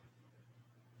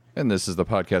And this is the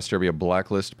Podcast Derby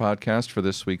Blacklist podcast for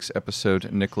this week's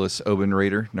episode, Nicholas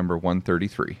Obenreider, number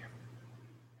 133.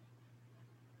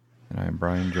 And I am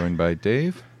Brian, joined by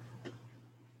Dave,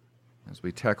 as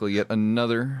we tackle yet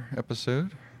another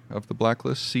episode of the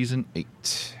Blacklist, Season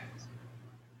 8.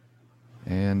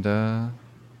 And,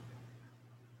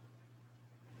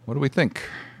 what do we think?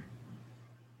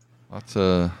 Lots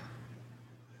of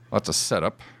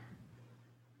setup.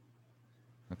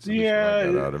 That's what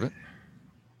I got out of it.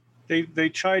 They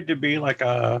tried to be like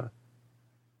I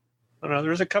don't know,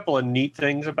 there's a couple of neat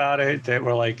things about it that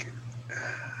were like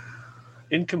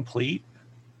incomplete.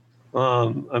 I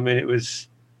mean, it was,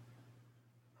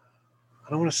 I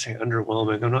don't want to say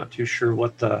underwhelming. I'm not too sure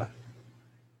what the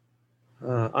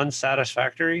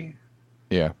unsatisfactory.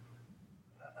 Yeah.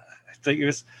 I think it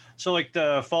was so like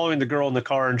the following the girl in the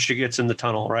car and she gets in the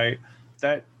tunnel, right?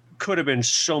 That could have been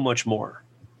so much more.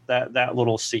 That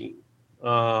little scene.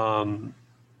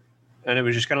 And it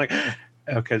was just kind of like,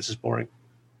 okay, this is boring.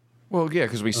 Well, yeah,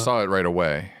 because we saw it right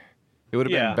away. It would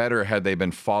have been better had they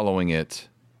been following it,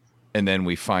 and then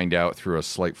we find out through a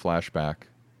slight flashback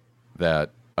that,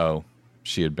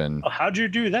 she had been... How'd you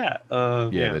do that?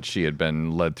 That she had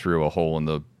been led through a hole in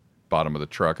the bottom of the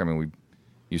truck. I mean,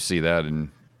 you see that, and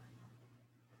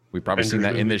we've probably seen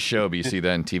that in this show, but you see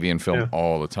that in TV and film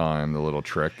all the time, the little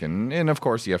trick. And of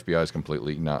course, the FBI is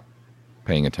completely not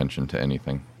paying attention to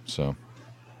anything, so...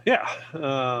 Yeah,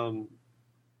 I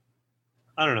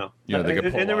don't know. You know, they could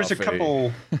pull and there was a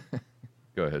couple.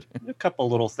 Go ahead. A couple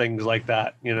little things like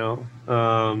that, you know.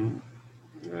 I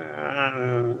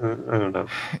don't know.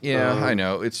 Yeah, I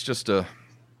know. It's just it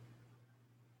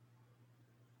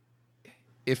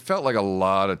felt like a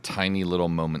lot of tiny little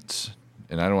moments,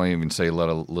 and I don't want to even say a lot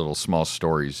of little small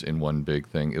stories in one big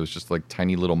thing. It was just like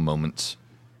tiny little moments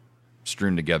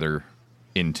strewn together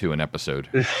into an episode.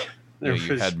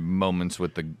 You had moments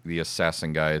with the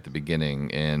assassin guy at the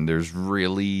beginning, and there's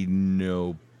really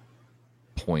no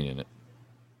point in it.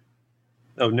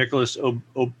 Oh, Nicholas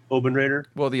Obenreider?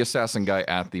 Well, the assassin guy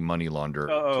at the money launderer.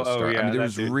 Yeah. I mean, there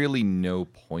was really no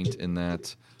point in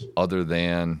that other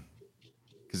than...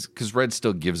 Because Red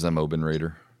still gives them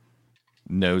Obenreider.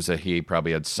 Knows that he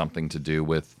probably had something to do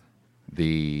with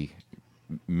the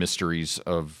mysteries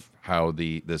of how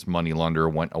this money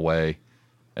launderer went away.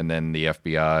 And then the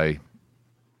FBI...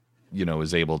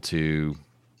 is able to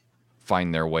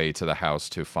find their way to the house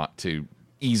to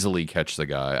easily catch the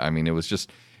guy. I mean, it was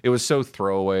so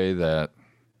throwaway that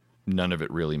none of it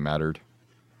really mattered.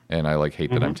 And I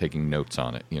hate that I'm taking notes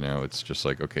on it. It's just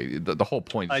like, okay, the whole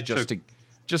point is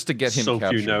just to get him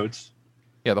captured. Few notes.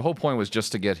 Yeah, the whole point was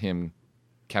just to get him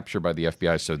captured by the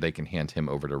FBI so they can hand him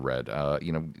over to Red.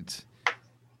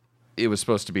 It was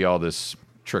supposed to be all this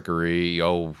trickery.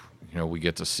 We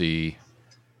get to see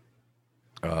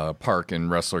Park and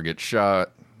Ressler get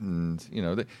shot, and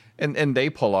and they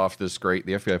pull off this great.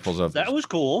 The FBI pulls off that was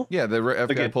cool. Yeah, the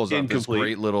FBI pulls off this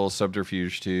great little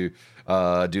subterfuge to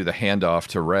do the handoff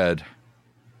to Red.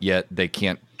 Yet they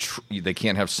can't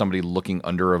have somebody looking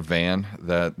under a van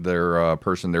that their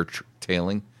person they're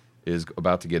tailing is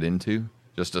about to get into,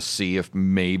 just to see if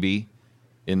maybe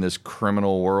in this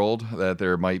criminal world that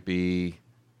there might be,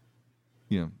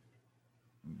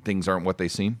 things aren't what they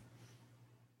seem.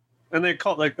 And they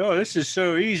call it this is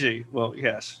so easy. Well,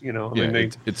 yes,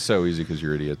 it's so easy because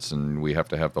you're idiots, and we have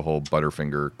to have the whole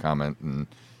Butterfinger comment. And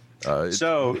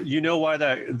so why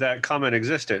that comment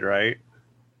existed, right?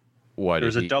 Why?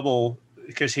 There's a double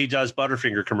because he does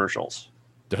Butterfinger commercials.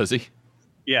 Does he?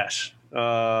 Yes.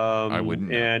 I wouldn't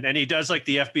know. And he does like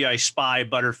the FBI spy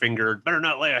Butterfinger. Better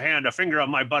not lay a finger on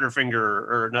my Butterfinger,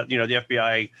 or not. The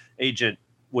FBI agent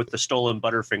with the stolen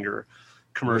Butterfinger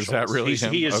commercials. Is that really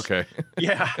him? He is, okay.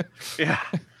 Yeah.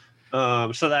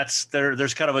 So that's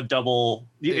there's kind of a double.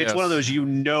 It's one of those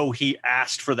he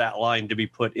asked for that line to be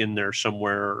put in there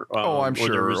somewhere. I'm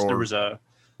sure there was a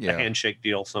handshake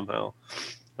deal somehow.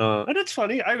 And it's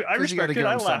funny. I respect it.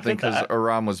 I laughed at that. Because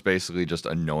Aram was basically just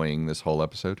annoying this whole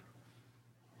episode.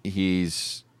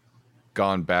 He's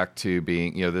gone back to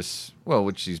being,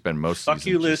 which he's been most seasons. Fuck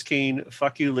you, Liz Keene.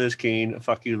 Fuck you, Liz Keene.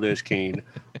 Fuck you, Liz Keene.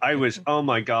 Oh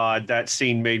my God, that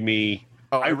scene made me...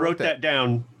 I wrote that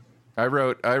down. I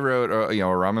wrote,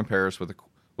 Aram in Paris with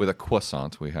a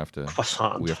croissant. We have to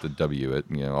W it.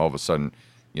 All of a sudden,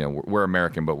 we're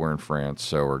American, but we're in France,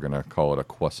 so we're going to call it a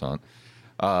croissant.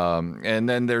 And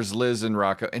then there's Liz and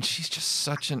Rocco, and she's just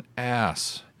such an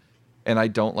ass. And I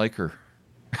don't like her.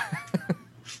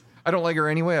 I don't like her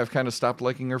anyway. I've kind of stopped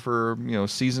liking her for, a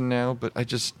season now, but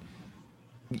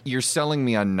you're selling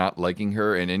me on not liking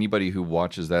her, and anybody who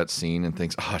watches that scene and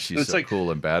thinks, "Oh, she's It's so like-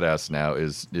 cool and badass now,"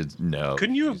 is no.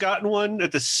 Couldn't you have gotten one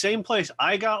at the same place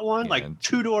I got one, Yeah, like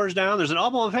 2 doors down? There's an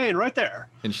Alma Payne right there.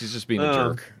 And she's just being a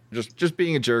jerk. Just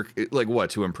being a jerk. Like what?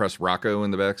 To impress Rocco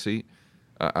in the backseat?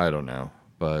 I don't know,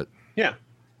 but Yeah,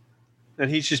 and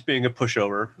he's just being a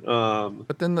pushover.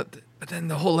 but then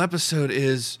the whole episode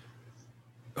is,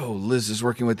 oh, Liz is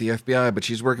working with the FBI, but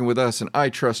she's working with us, and I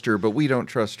trust her, but we don't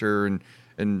trust her,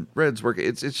 and Red's working.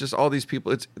 It's just all these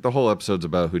people. It's the whole episode's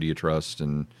about who do you trust,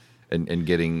 and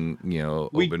getting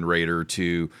Oben Raider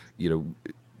to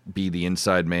be the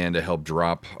inside man to help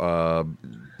drop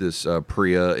this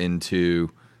Priya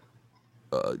into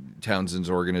Townsend's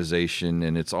organization,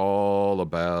 and it's all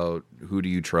about who do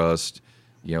you trust.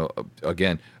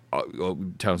 Again,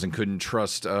 Townsend couldn't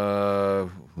trust who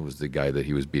was the guy that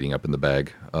he was beating up in the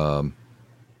bag. I'm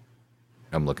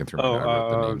looking through my notes. I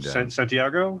wrote the name down.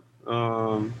 Santiago. Yeah,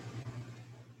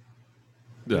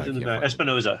 I In the can't back. find it.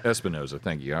 Espinoza. Espinoza,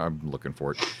 thank you. I'm looking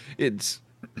for it.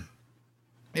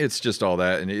 It's just all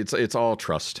that, and it's all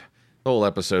trust. The whole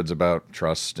episode's about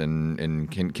trust,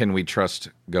 and can we trust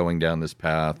going down this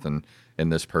path and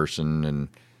this person, and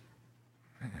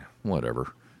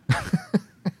whatever.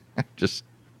 Just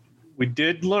We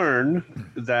did learn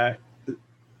that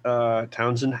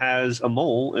Townsend has a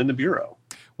mole in the bureau.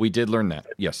 we did learn that.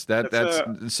 Yes, that's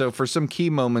so for some key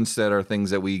moments that are things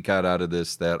that we got out of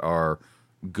this that are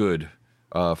good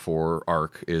for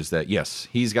Arc is that yes,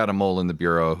 he's got a mole in the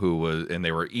bureau and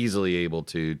they were easily able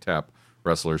to tap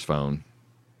Wrestler's phone.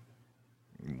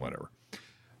 Whatever.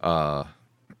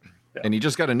 And he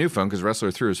just got a new phone because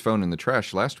Wrestler threw his phone in the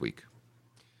trash last week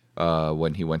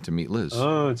when he went to meet Liz.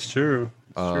 Oh, it's true.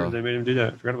 It's true. They made him do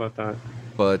that. I forgot about that.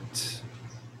 But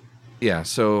yeah,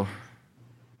 so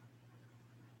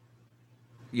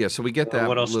we get that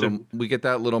what else we get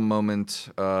that little moment.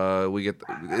 We get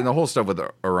and the whole stuff with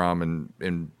Aram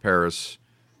in Paris,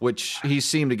 which he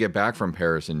seemed to get back from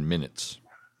Paris in minutes.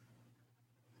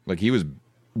 Like he was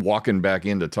walking back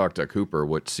in to talk to Cooper,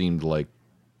 what seemed like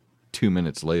 2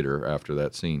 minutes later after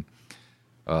that scene.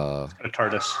 A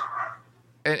TARDIS.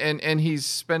 And he's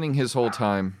spending his whole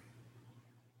time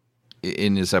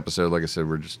in this episode. Like I said,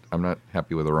 I'm not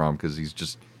happy with Aram because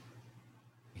he's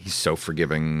so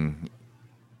forgiving.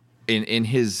 In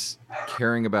his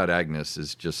caring about Agnes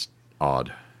is just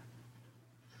odd.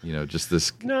 Just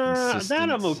this. No, that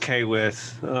I'm okay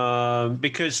with,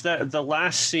 because the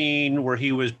last scene where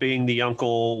he was being the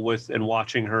uncle and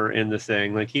watching her in the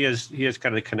thing, like he has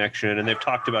kind of the connection, and they've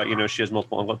talked about she has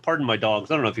multiple uncles. Pardon my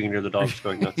dogs. I don't know if you can hear the dogs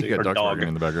going nuts. You got or dogs dog barking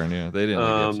in the background. Yeah, they didn't like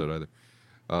the episode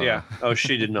either. Yeah. Oh,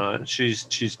 she did not. She's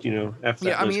F that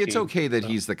Yeah, I Liz mean, it's King. okay that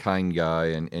he's the kind guy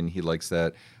and he likes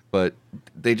that, but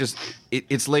they just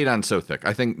it's laid on so thick.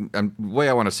 I think the way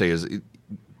I want to say is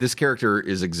this character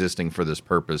is existing for this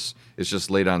purpose. It's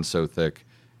just laid on so thick,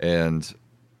 and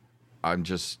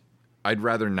I'd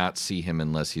rather not see him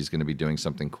unless he's going to be doing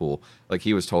something cool. Like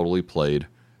he was totally played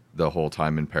the whole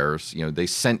time in Paris. They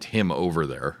sent him over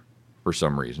there for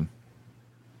some reason.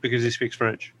 because he speaks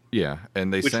French. Yeah,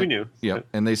 and Which we knew. Yeah,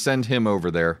 and they send him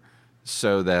over there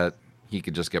so that he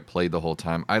could just get played the whole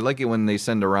time. I like it when they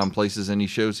send around places and he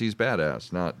shows he's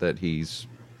badass, not that he's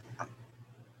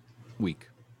weak.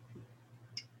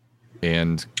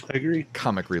 And I agree.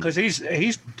 comic relief. Because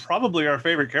he's probably our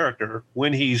favorite character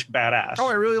when he's badass. Oh,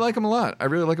 I really like him a lot.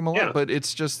 Yeah. But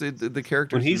it's just the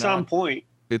character. When he's on point.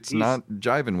 It's not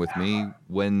jiving with me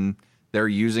when they're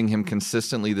using him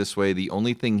consistently this way. The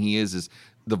only thing he is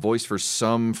the voice for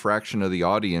some fraction of the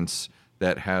audience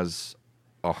that has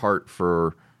a heart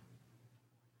for,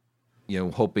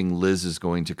 hoping Liz is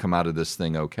going to come out of this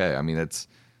thing okay. I mean, that's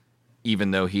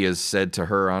even though he has said to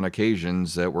her on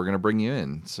occasions that we're going to bring you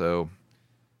in. So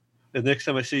The next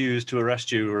time I see you is to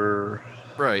arrest you or...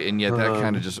 right, and yet that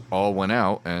kind of just all went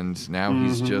out, and now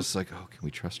he's just like, oh, can we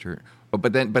trust her?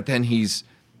 But then he's,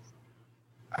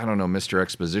 I don't know, Mr.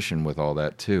 Exposition with all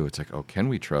that too. It's like, oh, can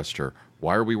we trust her?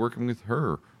 Why are we working with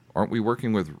her? Aren't we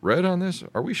working with Red on this?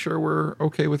 Are we sure we're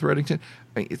okay with Reddington?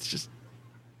 I mean,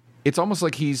 it's almost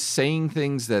like he's saying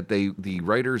things that the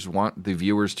writers want the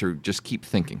viewers to just keep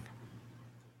thinking.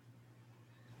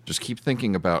 Just keep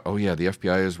thinking about, oh yeah, the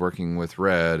FBI is working with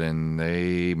Red, and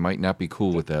they might not be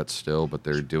cool with that still, but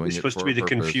they're doing It's it supposed for to be a the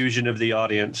purpose. confusion of the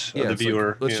audience, of the it's like,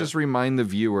 viewer. let's just remind the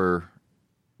viewer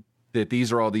that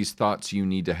these are all these thoughts you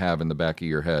need to have in the back of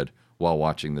your head while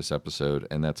watching this episode,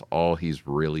 and that's all he's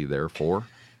really there for.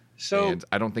 So, and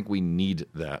I don't think we need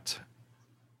that.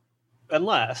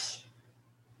 unless,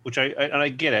 which I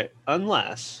get it,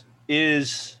 unless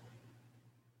is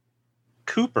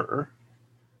Cooper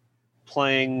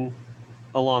playing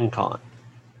a long con.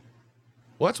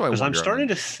 Well, that's why Because I'm wonder, starting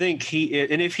to think he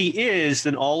is, and if he is,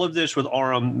 then all of this with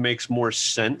Aram makes more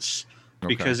sense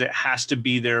because it has to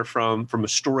be there from a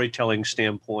storytelling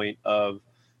standpoint of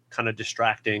kind of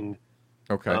distracting.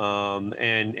 Okay.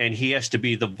 And he has to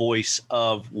be the voice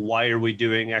of why are we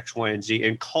doing X, Y, and Z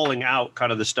and calling out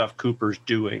kind of the stuff Cooper's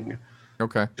doing.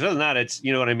 Okay. Because other than that, it's,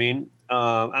 you know what I mean?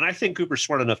 And I think Cooper's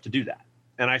smart enough to do that.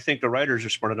 And I think the writers are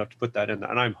smart enough to put that in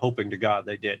there. And I'm hoping to God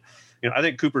they did. I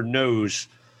think Cooper knows,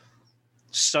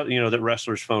 that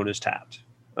Wrestler's phone is tapped.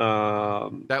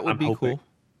 That would be cool.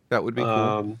 That would be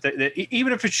cool.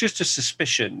 Even if it's just a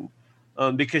suspicion,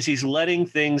 because he's letting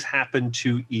things happen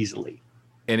too easily.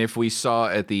 And if we saw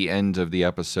at the end of the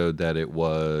episode that it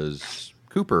was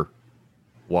Cooper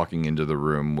walking into the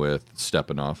room with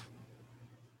Stepanov.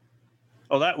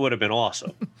 Oh, that would have been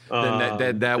awesome.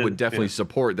 Then that would definitely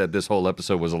support that this whole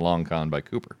episode was a long con by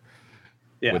Cooper.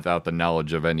 Yeah. Without the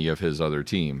knowledge of any of his other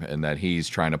team, and that he's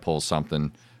trying to pull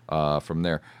something from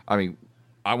there. I mean,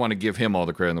 I want to give him all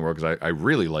the credit in the world because I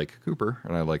really like Cooper,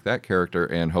 and I like that character,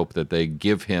 and hope that they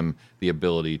give him the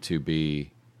ability to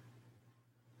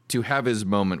have his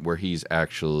moment where he's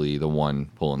actually the one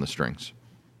pulling the strings.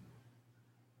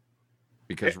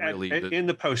 Because really, in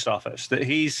the post office, that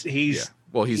he's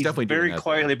definitely very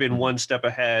quietly been one step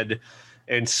ahead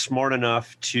and smart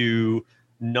enough to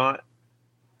not,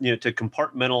 to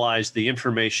compartmentalize the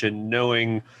information,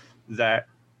 knowing that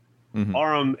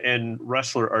Aram and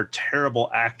Wrestler are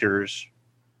terrible actors,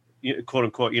 quote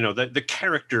unquote. The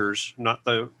characters, not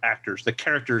the actors. The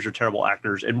characters are terrible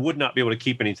actors and would not be able to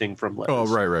keep anything from Liz. Oh,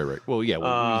 right. Well,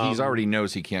 yeah, he's already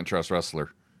knows he can't trust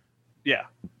Wrestler. Yeah.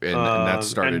 And that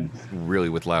started really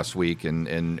with last week,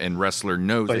 and Wrestler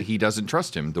knows that he doesn't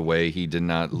trust him the way he did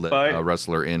not let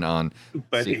Wrestler in on.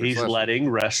 But he's letting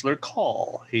Wrestler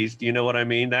call. You know what I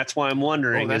mean? That's why I'm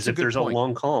wondering is if there's a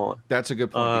long call. That's a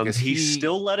good point because he's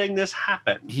still letting this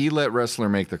happen. He let Wrestler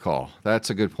make the call.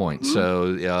 That's a good point. Mm-hmm.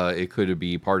 So it could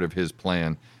be part of his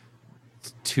plan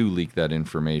to leak that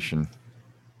information.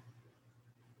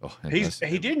 Oh,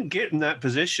 he didn't get in that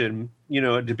position,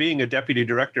 to being a deputy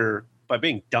director by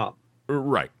being dumb.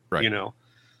 Right.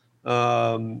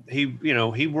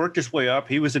 He worked his way up.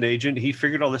 He was an agent. He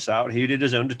figured all this out. He did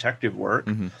his own detective work.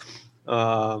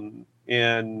 Mm-hmm.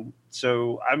 And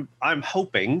so I'm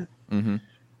hoping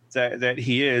that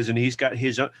he is, and he's got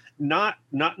his own, not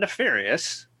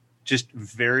nefarious, just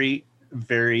very,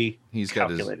 very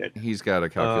calculated. He's got a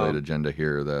calculated agenda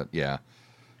here that, yeah.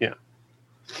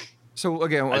 So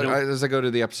again, as I go to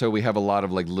the episode, we have a lot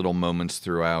of little moments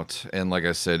throughout, and like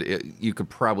I said, you could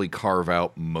probably carve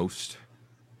out most,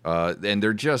 and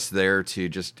they're just there to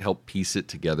just help piece it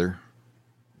together.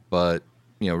 But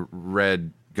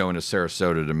Red going to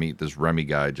Sarasota to meet this Remy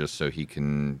guy just so he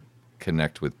can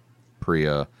connect with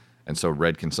Priya, and so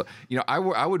Red can. I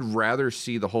would rather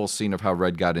see the whole scene of how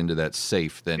Red got into that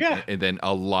safe than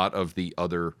a lot of the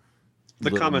other.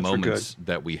 The comments moments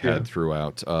that we had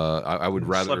throughout. I would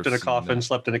rather slept in a coffin,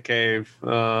 slept in a cave.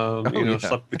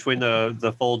 Slept between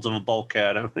the folds of a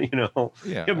bulkhead.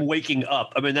 Him waking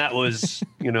up. I mean, that was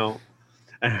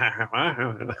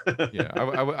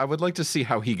I would like to see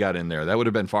how he got in there. That would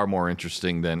have been far more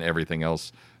interesting than everything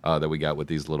else that we got with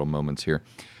these little moments here.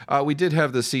 We did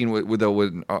have the scene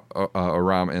when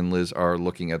Aram and Liz are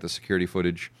looking at the security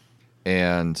footage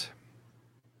and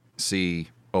see.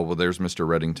 Oh well, there's Mr.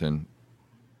 Reddington.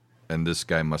 And this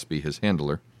guy must be his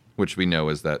handler, which we know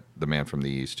is that the man from the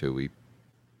East, who we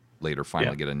later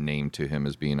finally get a name to him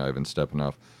as being Ivan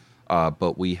Stepanov.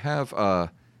 But we have, I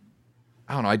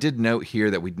don't know, I did note here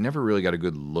that we never really got a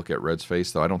good look at Red's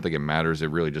face, though I don't think it matters.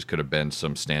 It really just could have been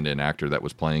some stand-in actor that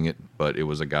was playing it, but it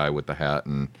was a guy with the hat.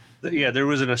 And there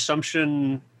was an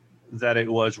assumption that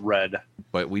it was Red.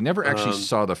 But we never actually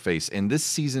saw the face. And this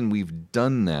season, we've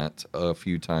done that a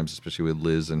few times, especially with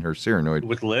Liz and her Cyranoid.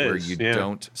 With Liz, where you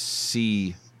don't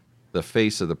see the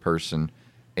face of the person,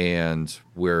 and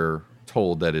we're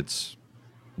told that it's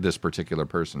this particular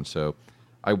person. So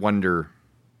I wonder,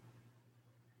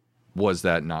 was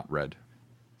that not Red?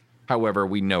 However,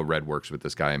 we know Red works with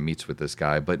this guy and meets with this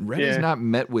guy, but Red has not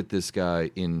met with this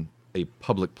guy in a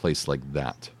public place like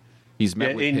that. He's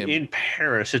met with him in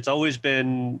Paris. It's always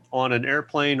been on an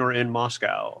airplane or in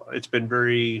Moscow. It's been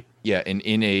very in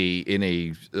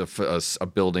a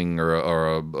building or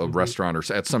a restaurant or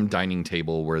at some dining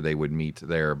table where they would meet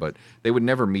there, but they would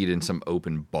never meet in some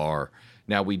open bar.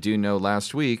 Now we do know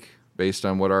last week, based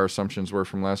on what our assumptions were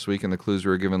from last week and the clues we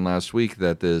were given last week,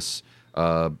 that this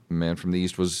man from the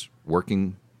East was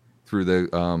working through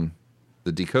the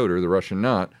decoder, the Russian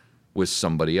knot, with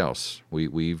somebody else.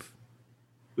 We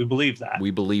believe that.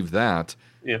 We believe that.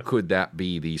 Yeah. Could that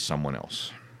be the someone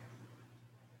else?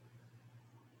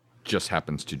 just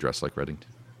happens to dress like Reddington.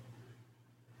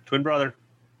 Twin brother.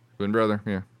 Twin brother,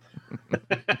 yeah.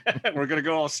 We're gonna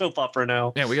go all soap opera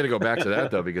now. Yeah, we got to go back to that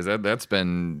though, because that's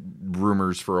been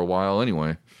rumors for a while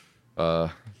anyway.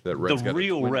 That Red's The got a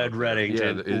real twin Red out there.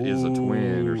 Reddington. Yeah, it is a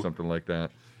twin or Ooh. something like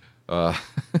that.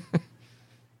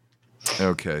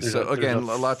 Okay, There's so a- there's again,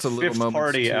 a lots of little fifth moments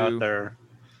party too. out there.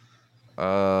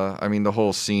 I mean, the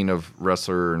whole scene of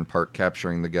Wrestler and Park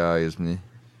capturing the guy is meh.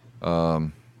 I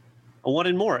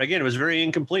wanted more. Again, it was very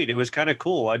incomplete. It was kind of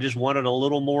cool. I just wanted a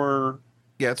little more.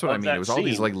 Yeah, that's what I of mean. that It was all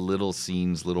these scene. like little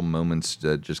scenes, little moments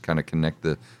that just kind of connect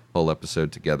the whole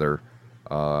episode together.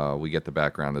 We get the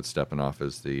background that Stepanov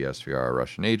is the SVR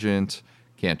Russian agent.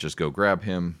 Can't just go grab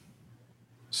him.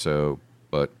 So,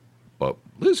 but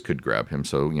Liz could grab him.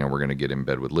 So we're going to get in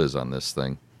bed with Liz on this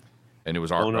thing. And it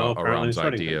was Oh, no, apparently Aram's it's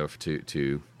funny. idea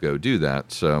to go do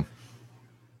that. So,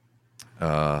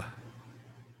 yeah.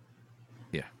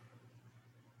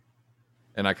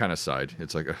 And I kind of sighed.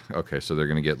 It's like, okay, so they're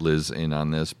going to get Liz in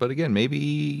on this. But again,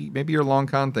 maybe your long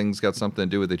con thing's got something to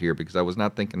do with it here, because I was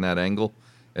not thinking that angle.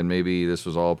 And maybe this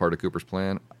was all part of Cooper's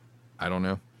plan. I don't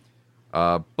know.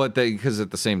 But because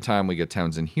at the same time, we get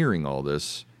Townsend hearing all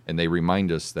this, and they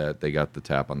remind us that they got the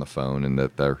tap on the phone and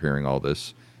that they're hearing all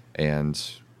this. And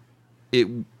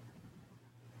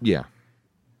yeah.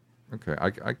 Okay,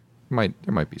 there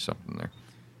might be something there.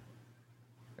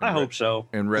 I hope so.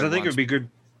 and 'Cause Red I think it wants- would be good.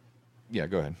 Yeah,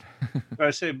 go ahead.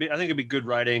 I think it'd be good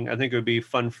writing. I think it would be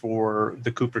fun for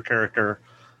the Cooper character,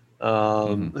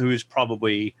 who is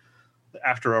probably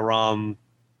after Aram,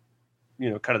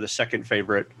 kind of the second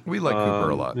favorite. We like Cooper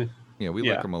a lot. Yeah, We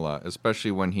like him a lot,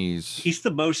 especially when he's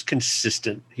the most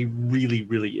consistent. He really,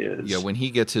 really is. yeah, when he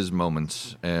gets his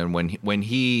moments, and when he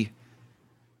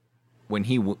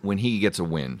gets a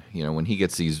win, when he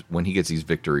gets these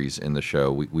victories in the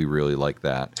show, we really like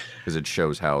that, because it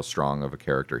shows how strong of a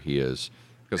character he is.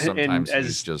 Because sometimes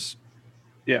he's just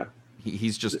yeah.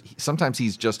 sometimes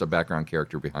he's just a background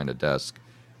character behind a desk,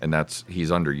 and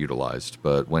he's underutilized.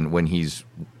 But when he's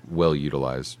well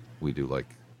utilized, we do like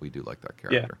that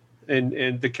character.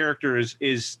 And the character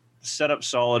is set up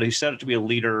solid. He's set up to be a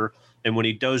leader, and when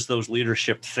he does those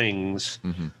leadership things,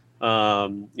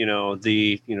 there's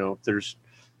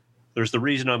the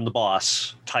reason I'm the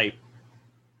boss type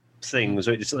things.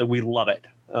 It's like, we love it.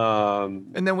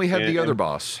 And then we have the other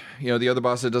boss. The other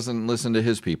boss that doesn't listen to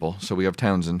his people. So we have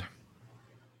Townsend.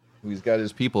 He's got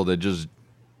his people that just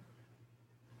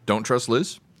don't trust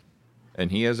Liz,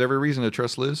 and he has every reason to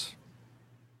trust Liz.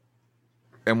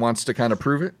 And wants to kind of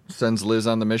prove it. Sends Liz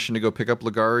on the mission to go pick up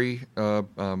Ligari,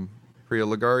 Priya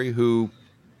Ligari, who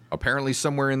apparently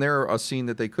somewhere in there, a scene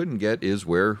that they couldn't get is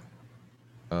where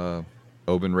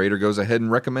Oben Raider goes ahead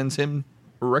and recommends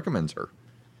her.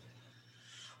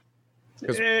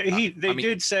 They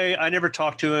did say, I never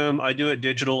talked to him. I do it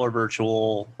digital or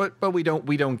virtual. But we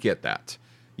don't get that.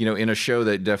 In a show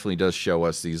that definitely does show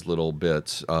us these little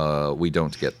bits, we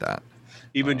don't get that.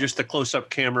 Even just the close-up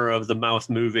camera of the mouth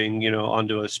moving,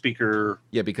 onto a speaker.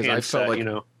 Yeah, because handset, I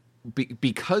felt like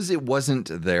because it wasn't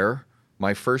there,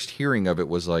 my first hearing of it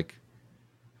was like,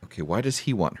 okay, why does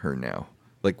he want her now?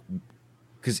 Like,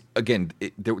 because again,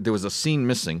 there was a scene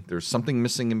missing. There's something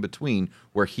missing in between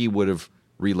where he would have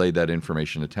relayed that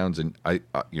information to Townsend.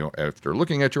 After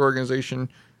looking at your organization,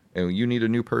 and you need a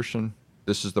new person,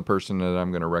 this is the person that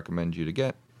I'm going to recommend you to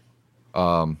get.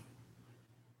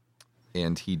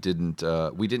 And he didn't.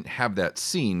 We didn't have that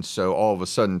scene, so all of a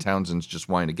sudden Townsend's just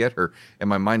wanting to get her, and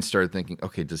my mind started thinking,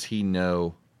 okay, does he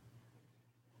know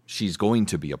she's going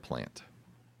to be a plant?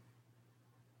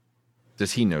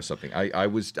 Does he know something? I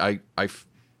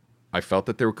felt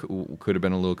that there could have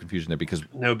been a little confusion there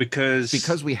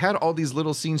because we had all these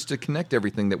little scenes to connect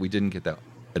everything that we didn't get that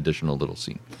additional little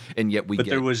scene, and yet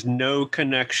there was no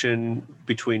connection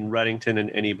between Reddington and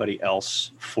anybody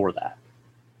else for that.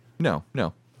 No.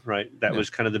 Right, that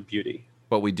was kind of the beauty.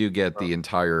 But we do get the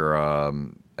entire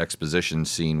exposition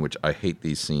scene, which I hate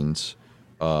these scenes,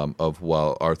 of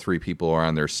while our three people are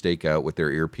on their stakeout with their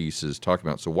earpieces talking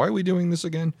about, so why are we doing this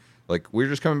again? Like, we're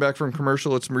just coming back from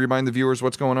commercial. Let's remind the viewers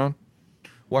what's going on.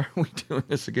 Why are we doing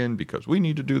this again? Because we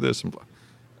need to do this. And blah.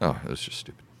 Oh, that's just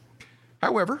stupid.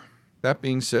 However, that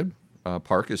being said,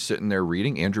 Park is sitting there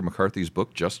reading Andrew McCarthy's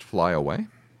book, Just Fly Away.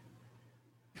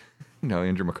 No,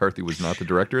 Andrew McCarthy was not the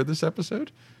director of this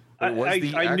episode.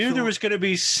 I knew there was going to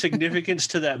be significance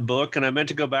to that book, and I meant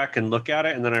to go back and look at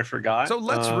it, and then I forgot. So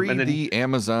let's read the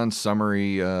Amazon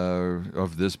summary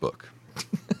of this book.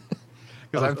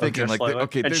 Because I'm thinking, like,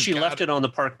 okay, and she left it on the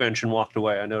park bench and walked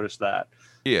away. I noticed that.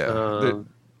 Yeah.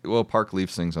 Park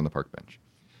leaves things on the park bench.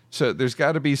 So there's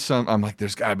got to be some. I'm like,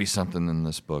 there's got to be something in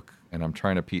this book, and I'm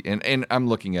trying to and I'm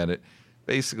looking at it.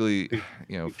 Basically,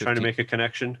 15, Trying to make a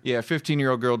connection. Yeah,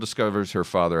 15-year-old girl discovers her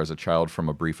father as a child from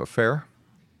a brief affair.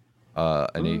 An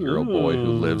 8-year-old boy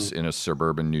who lives in a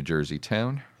suburban New Jersey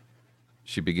town.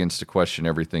 She begins to question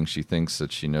everything she thinks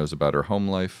that she knows about her home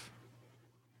life.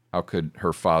 How could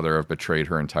her father have betrayed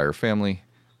her entire family?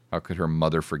 How could her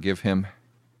mother forgive him?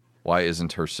 Why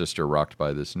isn't her sister rocked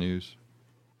by this news?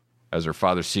 As her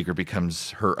father's secret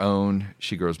becomes her own,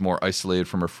 she grows more isolated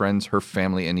from her friends, her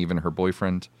family, and even her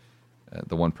boyfriend,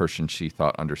 the one person she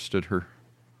thought understood her.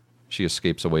 She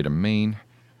escapes away to Maine.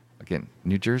 Again,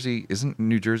 New Jersey, isn't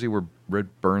New Jersey where Red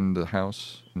burned the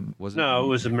house? Was it? No, it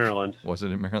was in Maryland. Was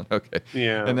it in Maryland? Okay.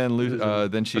 Yeah. And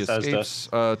then she Bethesda.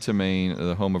 escapes to Maine,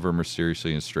 the home of her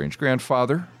mysteriously estranged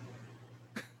grandfather,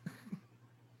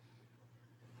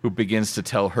 who begins to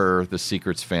tell her the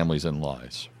secrets, families, and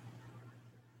lies.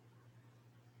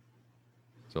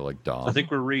 So like Dom. I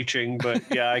think we're reaching, but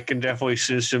yeah, I can definitely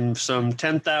see some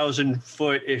 10,000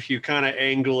 foot if you kind of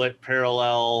angle it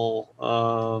parallel.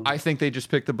 I think they just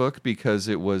picked the book because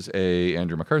it was a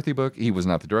Andrew McCarthy book. He was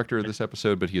not the director of this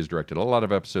episode, but he has directed a lot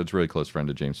of episodes. Really close friend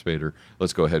of James Spader.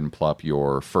 Let's go ahead and plop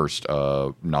your first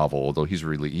novel, although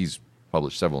he's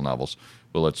published several novels.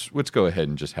 But let's go ahead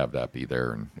and just have that be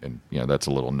there, and that's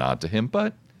a little nod to him.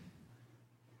 But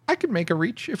I could make a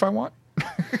reach if I want.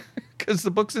 Because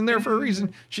the book's in there for a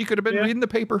reason. She could have been reading the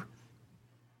paper.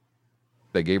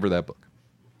 They gave her that book.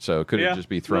 So could it just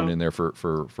be thrown in there for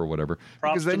whatever?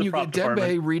 Because then you get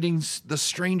Dembe reading The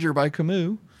Stranger by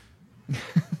Camus.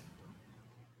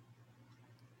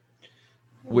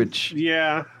 Which...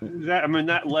 Yeah.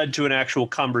 That led to an actual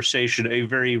conversation, a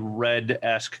very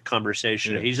Red-esque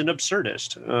conversation. Yeah. He's an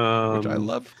absurdist. Which I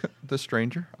love The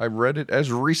Stranger. I read it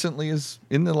as recently as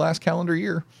in the last calendar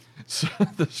year. So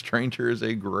The Stranger is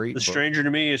a great book. Stranger to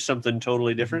me is something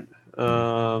totally different.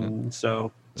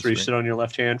 So where you sit on your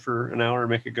left hand for an hour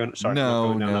and make it go. Sorry,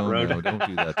 no, don't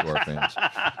do that to our fans.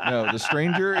 No, The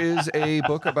Stranger is a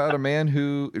book about a man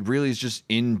who really is just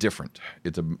indifferent.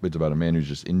 It's about a man who's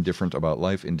just indifferent about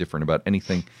life, indifferent about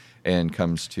anything, and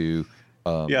comes to.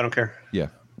 I don't care. Yeah,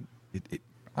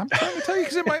 I'm trying to tell you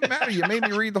because it might matter. You made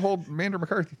me read the whole Andrew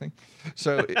McCarthy thing.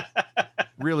 So,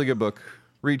 really good book.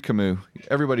 Read Camus.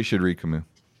 Everybody should read Camus.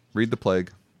 Read The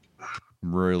Plague.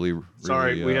 Really.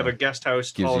 Sorry, we have a guest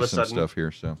host gives all of you a some sudden. stuff here.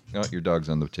 So, your dog's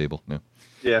on the table. No.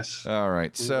 Yes. All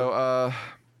right. So,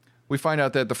 we find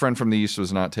out that the friend from the East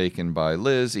was not taken by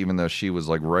Liz, even though she was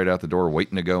like right out the door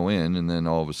waiting to go in, and then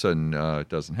all of a sudden it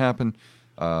doesn't happen.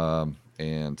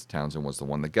 And Townsend was the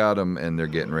one that got him, and they're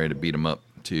getting ready to beat him up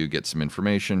to get some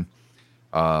information.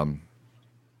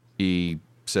 He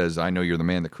says, I know you're the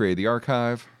man that created the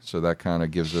archive. So that kind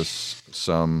of gives us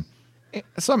some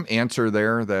answer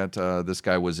there that this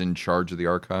guy was in charge of the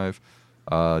archive.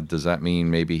 Does that mean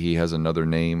maybe he has another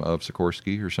name of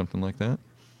Sikorsky or something like that?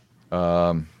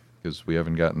 Because we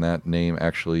haven't gotten that name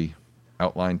actually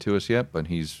outlined to us yet, but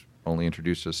he's only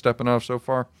introduced as Stepanov so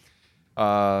far.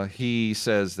 He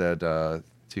says that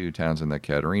to Townsend that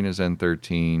Katerina's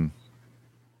N13.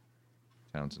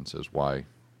 Townsend says, why?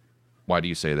 Why do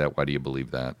you say that? Why do you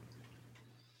believe that?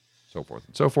 So forth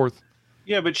and so forth.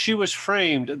 Yeah, but she was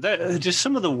framed. That just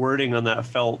some of the wording on that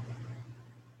felt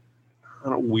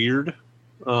weird.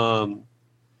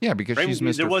 Yeah, because she's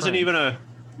Mr. There wasn't even a.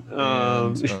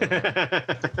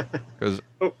 Because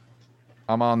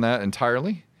I'm on that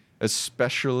entirely,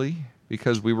 especially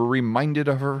because we were reminded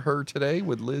of her today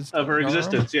with Liz. Of her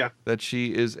existence, yeah. That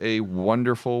she is a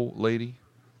wonderful lady.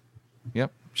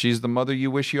 Yep. She's the mother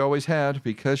you wish you always had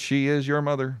because she is your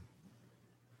mother.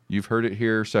 You've heard it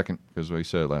here second because we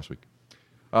said it last week.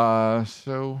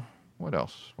 So what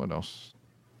else?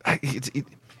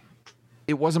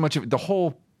 It wasn't much of the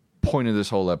whole point of this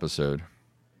whole episode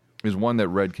is one that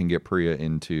Red can get Priya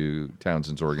into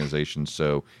Townsend's organization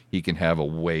so he can have a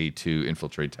way to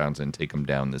infiltrate Townsend and take him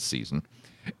down this season.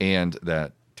 And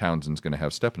that Townsend's going to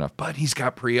have Stepanov, but he's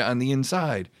got Priya on the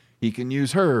inside. He can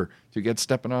use her to get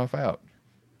Stepanov out.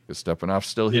 Because Stepanov's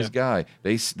still his guy.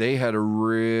 They had a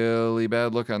really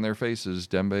bad look on their faces,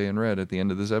 Dembe and Red, at the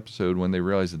end of this episode when they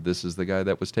realized that this is the guy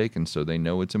that was taken, so they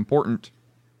know it's important.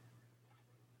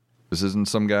 This isn't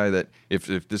some guy that, if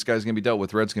this guy's going to be dealt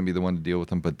with, Red's going to be the one to deal with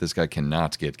him, but this guy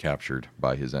cannot get captured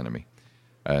by his enemy.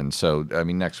 And so,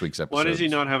 next week's episode... Why does he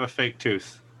not have a fake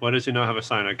tooth? Why does he not have a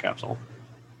cyanide capsule?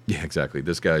 Yeah, exactly.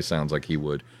 This guy sounds like he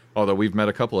would. Although we've met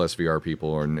a couple SVR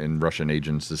people and Russian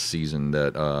agents this season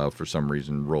that, for some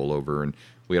reason, roll over. And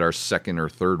we had our second or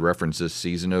third reference this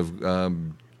season of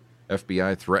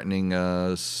FBI threatening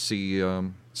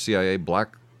CIA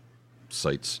black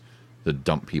sites to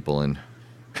dump people in.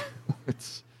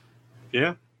 It's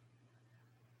Yeah.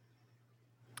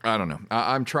 I don't know.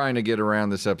 I'm trying to get around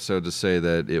this episode to say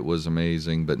that it was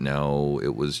amazing, but no,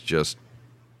 it was just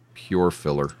pure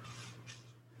filler.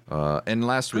 And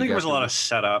last I week think it was a lot of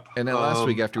setup. And then last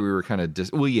week after we were kind of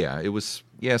it was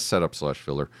setup /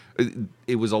 filler.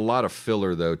 It was a lot of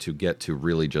filler though to get to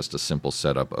really just a simple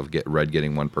setup of Red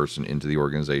getting one person into the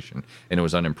organization, and it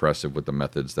was unimpressive with the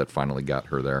methods that finally got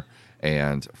her there,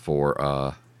 and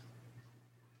for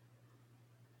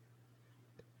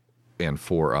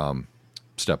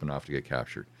stepping off to get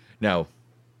captured. Now,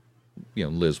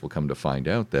 Liz will come to find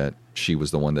out that she was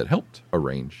the one that helped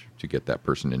arrange to get that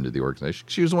person into the organization.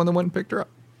 She was the one that went and picked her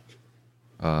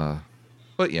up.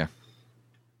 But yeah,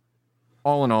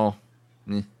 all in all,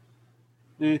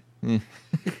 I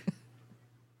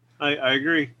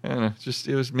agree. I don't know.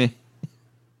 It was me.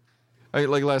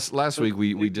 Like last week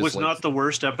we just was not the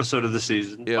worst episode of the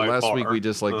season. Yeah, last far. week we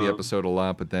disliked the episode a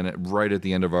lot, but then right at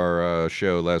the end of our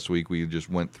show last week we just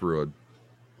went through a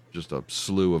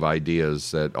slew of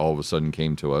ideas that all of a sudden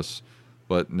came to us.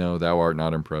 But no, thou art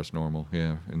not impressed, Normal.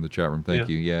 Yeah, in the chat room. Thank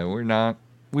you. Yeah,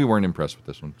 we weren't impressed with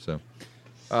this one. So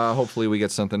hopefully we get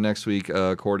something next week.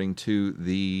 According to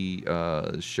the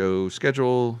show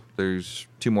schedule, there's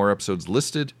 2 more episodes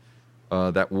listed.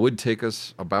 That would take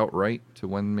us about right to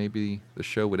when maybe the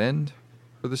show would end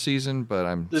for the season, but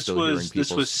still hearing people...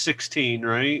 This was 16,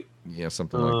 right? Yeah,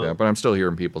 something like that. But I'm still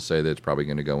hearing people say that it's probably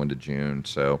going to go into June,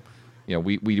 so...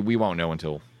 we won't know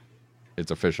until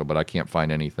it's official, but I can't find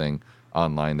anything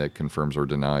online that confirms or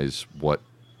denies what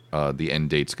the end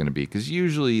date's going to be, because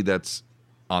usually that's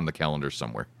on the calendar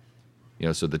somewhere.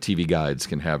 So the TV guides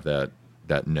can have that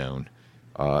known.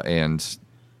 And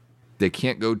they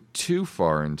can't go too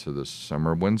far into the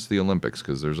summer. When's the Olympics?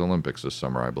 Because there's Olympics this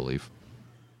summer, I believe.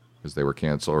 Because they were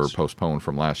canceled or postponed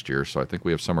from last year, so I think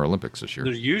we have Summer Olympics this year.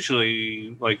 They're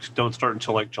usually don't start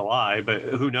until July, but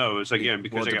who knows? Again,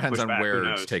 because it depends on where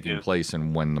it's taking place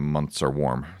and when the months are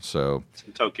warm. So it's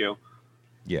in Tokyo.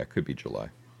 Yeah, it could be July.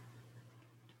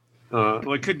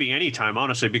 It could be any time,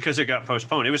 honestly, because it got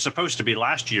postponed. It was supposed to be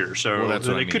last year, so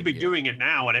they could be doing it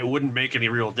now, and it wouldn't make any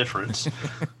real difference. It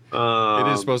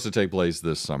is supposed to take place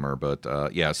this summer, but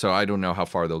so I don't know how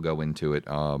far they'll go into it,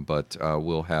 but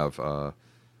we'll have...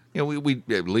 we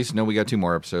at least know we got 2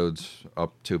 more episodes,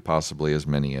 up to possibly as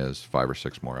many as 5 or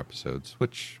 6 more episodes,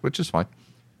 which is fine.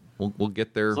 We'll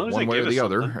get there one way or the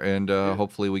other, and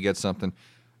hopefully we get something.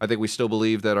 I think we still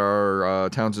believe that our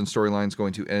Townsend storyline is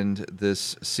going to end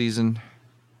this season.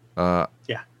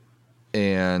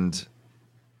 And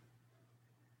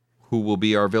who will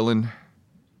be our villain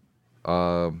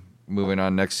moving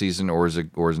on next season, or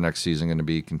is next season going to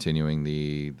be continuing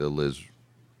the Liz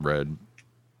Red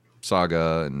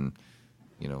saga, and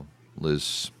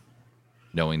Liz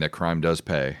knowing that crime does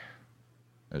pay,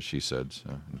 as she said.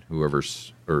 So, whoever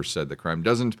said that crime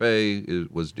doesn't pay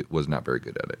was not very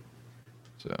good at it.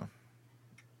 So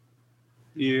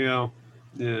yeah,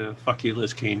 fuck you,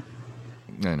 Liz Keane.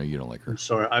 I know you don't like her. I'm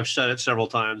sorry, I've said it several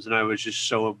times, and I was just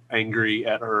so angry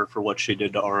at her for what she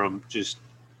did to Aram.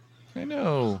 I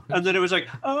know. And then it was like,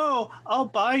 oh, I'll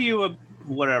buy you a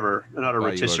whatever, not a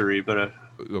rotisserie, but a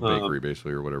bakery,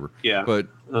 basically, or whatever. Yeah. But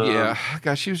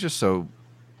gosh, she was just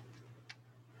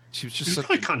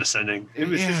really condescending. It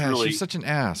was just really... she's such an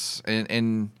ass,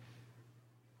 and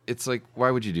it's like,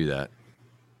 why would you do that?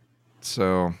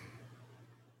 So,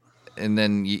 and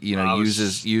then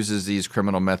uses these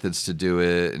criminal methods to do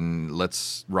it, and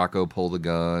lets Rocco pull the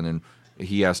gun, and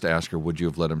he has to ask her, "Would you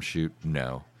have let him shoot?"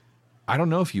 No, I don't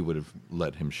know if you would have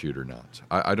let him shoot or not.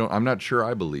 I'm not sure.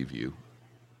 I believe you.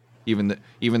 Even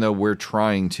though we're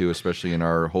trying to, especially in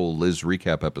our whole Liz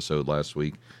recap episode last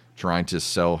week, trying to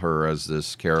sell her as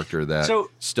this character that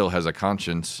still has a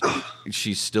conscience,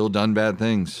 she's still done bad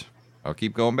things. I'll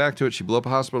keep going back to it. She blew up a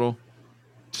hospital.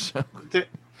 So.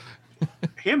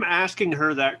 Him asking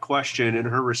her that question and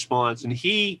her response, and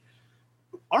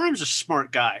Aram's a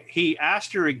smart guy. He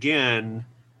asked her again,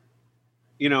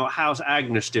 how's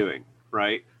Agnes doing,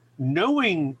 right?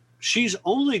 Knowing she's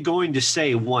only going to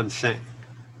say one thing.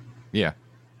 Yeah.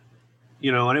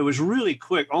 And it was really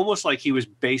quick, almost like he was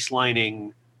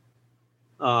baselining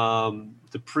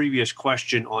the previous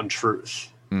question on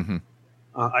truth. Mm-hmm.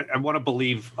 I want to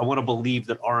believe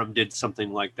that Aram did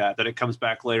something like that. That it comes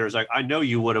back later as like, I know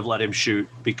you would have let him shoot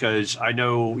because I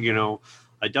know,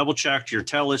 I double checked. Your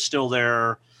tell is still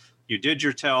there. You did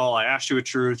your tell. I asked you a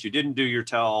truth. You didn't do your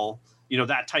tell.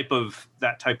 That type of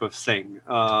thing.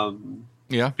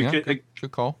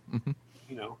 Good call. Mm-hmm.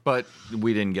 But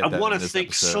we didn't get that. I want to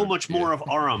think so much more of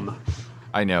Aram.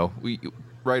 I know.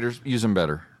 Writers use him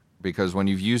better. because when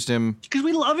you've used him, Because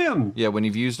we love him. yeah, when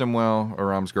you've used him well,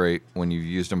 Aram's great. When you've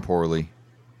used him poorly,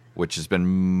 which has been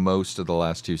most of the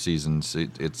last 2 seasons,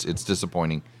 it's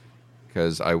disappointing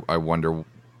because I wonder,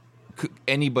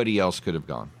 anybody else could have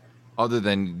gone, other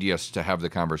than yes to have the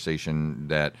conversation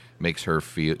that makes her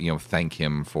feel, thank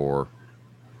him for,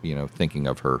 thinking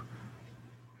of her.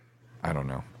 I don't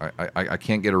know. I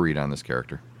can't get a read on this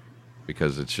character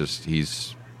because it's just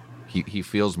he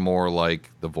feels more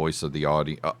like the voice of the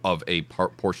audience, of a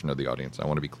portion of the audience. I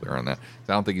want to be clear on that.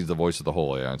 I don't think he's the voice of the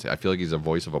whole audience. I feel like he's a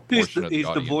voice of a portion of the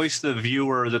audience. He's the voice the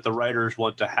viewer that the writers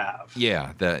want to have.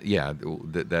 Yeah,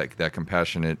 that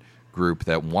compassionate group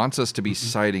that wants us to be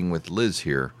siding with Liz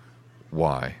here.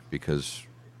 Why? Because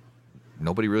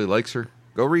nobody really likes her.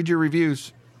 Go read your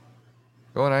reviews.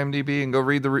 Go on IMDb and go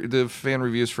read the fan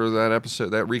reviews for that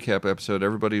episode, that recap episode.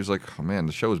 Everybody was like, "Oh man,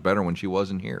 the show was better when she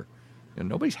wasn't here."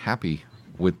 Nobody's happy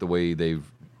with the way they've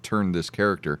turned this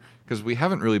character because we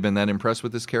haven't really been that impressed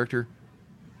with this character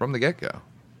from the get-go.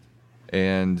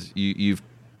 And you've,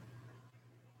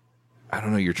 I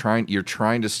don't know, you're trying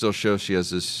to still show she has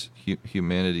this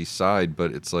humanity side,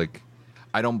 but it's like,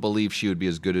 I don't believe she would be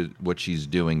as good at what she's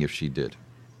doing if she did.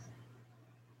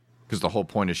 Because the whole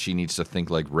point is she needs to think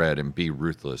like Red and be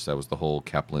ruthless. That was the whole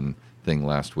Kaplan thing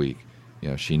last week.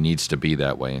 She needs to be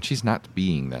that way, and she's not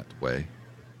being that way.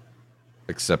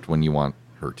 Except when you want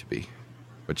her to be.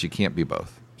 But she can't be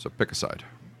both. So pick a side.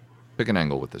 Pick an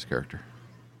angle with this character.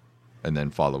 And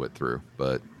then follow it through.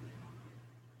 But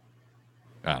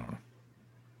I don't know.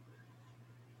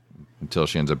 Until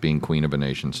she ends up being queen of a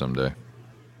nation someday.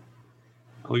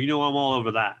 Oh, I'm all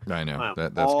over that. I know. I'm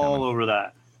That's all coming. over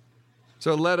that.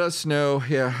 So let us know.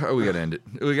 Yeah, we got to end it.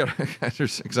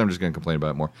 Because I'm just going to complain about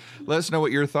it more. Let us know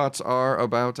what your thoughts are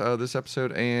about this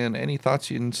episode and any thoughts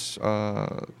and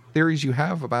theories you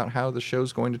have about how the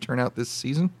show's going to turn out this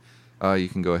season. You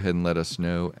can go ahead and let us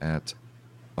know at,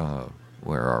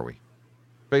 where are we?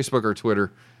 Facebook or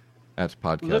Twitter at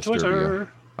Podcast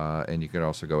Twitter. And you can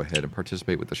also go ahead and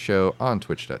participate with the show on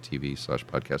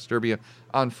twitch.tv/podcastderbia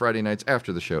on Friday nights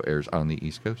after the show airs on the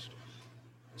East Coast.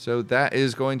 So that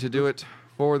is going to do it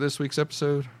for this week's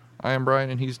episode. I am Brian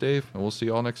and he's Dave, and we'll see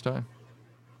you all next time.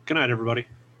 Good night, everybody.